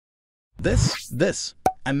This,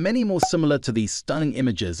 and many more similar to these stunning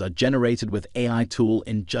images are generated with AI tool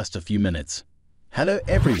in just a few minutes. Hello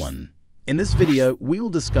everyone! In this video, we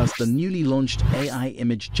will discuss the newly launched AI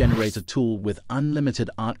image generator tool with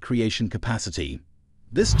unlimited art creation capacity.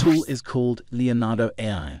 This tool is called Leonardo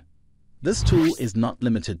AI. This tool is not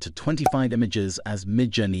limited to 25 images as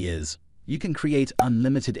Midjourney is. You can create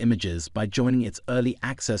unlimited images by joining its early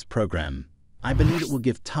access program. I believe it will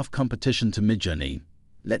give tough competition to Midjourney.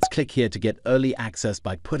 Let's click here to get early access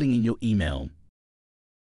by putting in your email.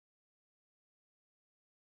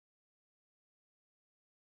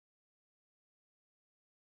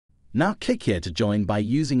 Now click here to join by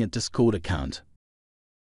using a Discord account.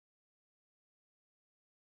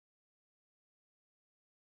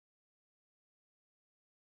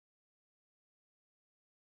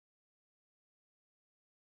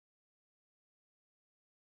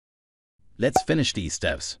 Let's finish these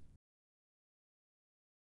steps.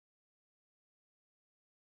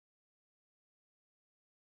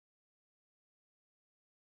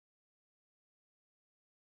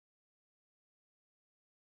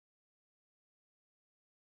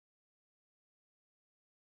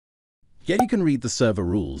 Here you can read the server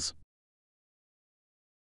rules.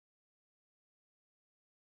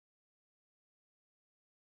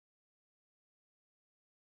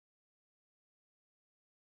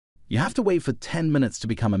 You have to wait for 10 minutes to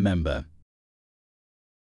become a member.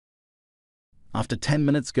 After 10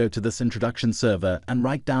 minutes, go to this introduction server and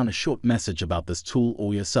write down a short message about this tool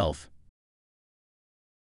or yourself.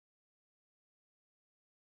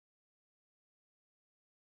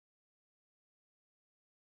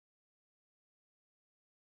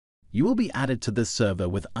 You will be added to this server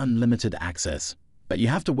with unlimited access, but you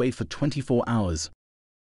have to wait for 24 hours.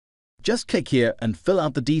 Just click here and fill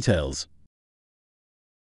out the details.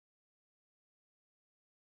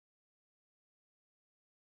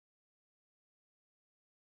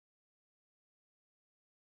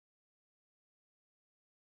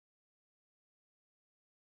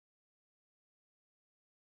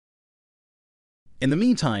 In the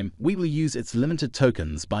meantime, we will use its limited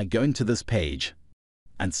tokens by going to this page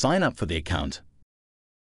and sign up for the account.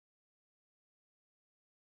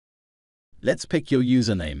 Let's pick your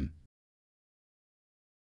username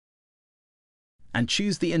and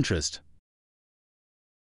choose the interest.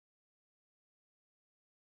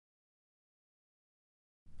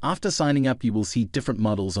 After signing up, you will see different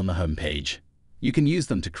models on the home page. You can use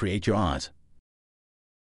them to create your art.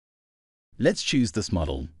 Let's choose this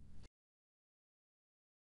model.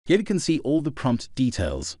 Here you can see all the prompt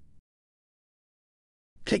details.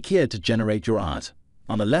 Click here to generate your art.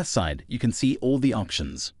 On the left side, you can see all the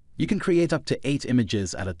options. You can create up to 8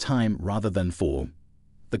 images at a time rather than 4.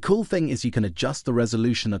 The cool thing is you can adjust the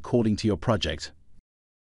resolution according to your project.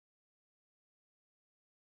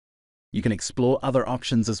 You can explore other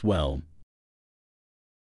options as well.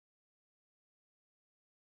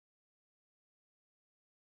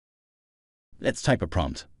 Let's type a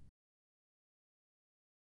prompt.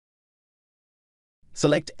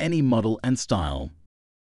 Select any model and style.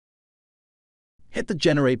 Hit the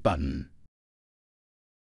Generate button.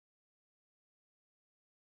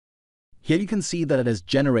 Here you can see that it has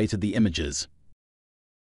generated the images.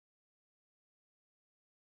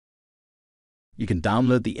 You can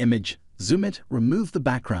download the image, zoom it, remove the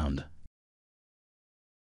background,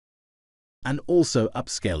 and also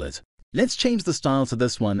upscale it. Let's change the style to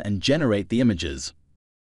this one and generate the images.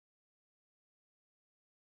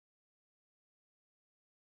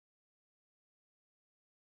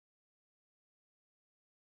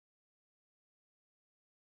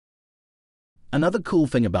 Another cool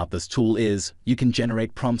thing about this tool is you can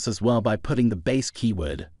generate prompts as well by putting the base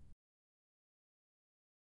keyword.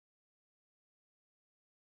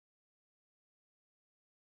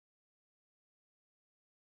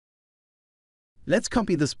 Let's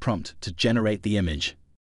copy this prompt to generate the image.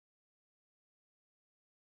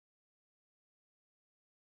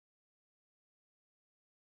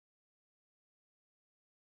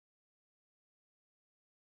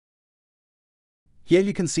 Here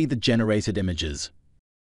you can see the generated images.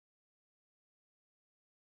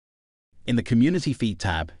 In the Community Feed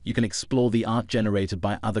tab, you can explore the art generated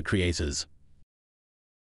by other creators.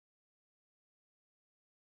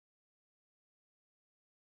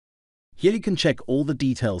 Here you can check all the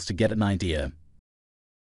details to get an idea.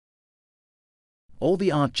 All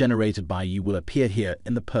the art generated by you will appear here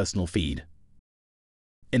in the personal feed.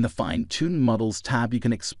 In the Fine-Tune Models tab, you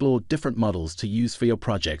can explore different models to use for your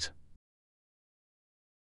project.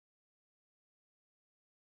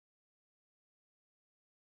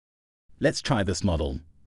 Let's try this model.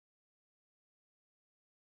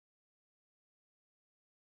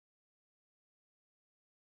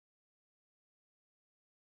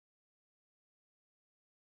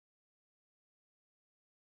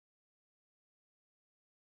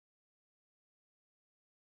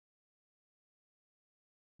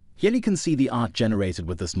 Here you can see the art generated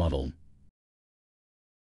with this model.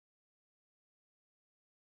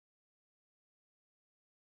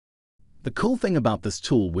 The cool thing about this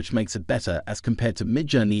tool, which makes it better as compared to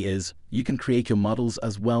Midjourney, is you can create your models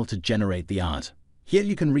as well to generate the art. Here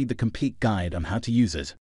you can read the complete guide on how to use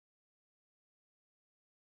it.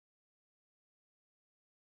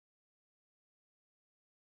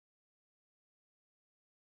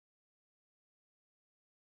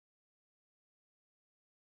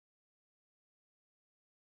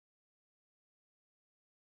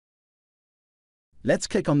 Let's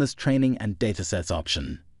click on this Training and Datasets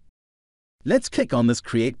option. Let's click on this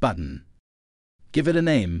Create button. Give it a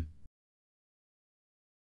name.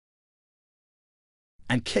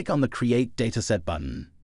 And click on the Create Dataset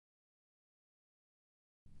button.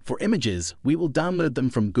 For images, we will download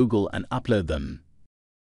them from Google and upload them.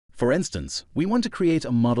 For instance, we want to create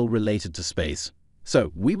a model related to space,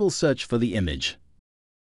 so we will search for the image.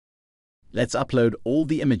 Let's upload all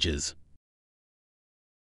the images.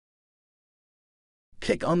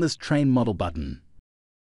 Click on this Train Model button.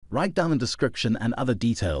 Write down the description and other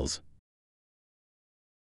details.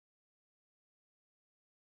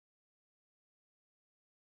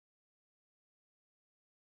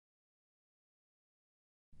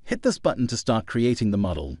 Hit this button to start creating the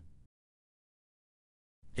model.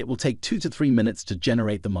 It will take 2 to 3 minutes to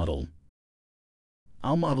generate the model.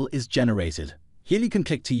 Our model is generated. Here you can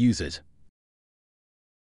click to use it.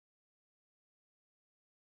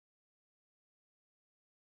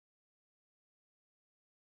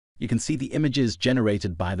 You can see the images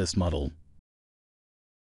generated by this model.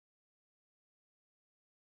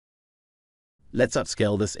 Let's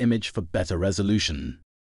upscale this image for better resolution.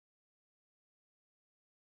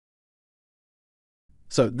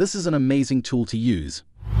 So this is an amazing tool to use.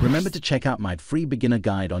 Remember to check out my free beginner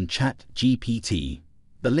guide on ChatGPT.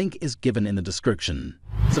 The link is given in the description.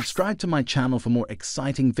 Subscribe to my channel for more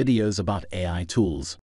exciting videos about AI tools.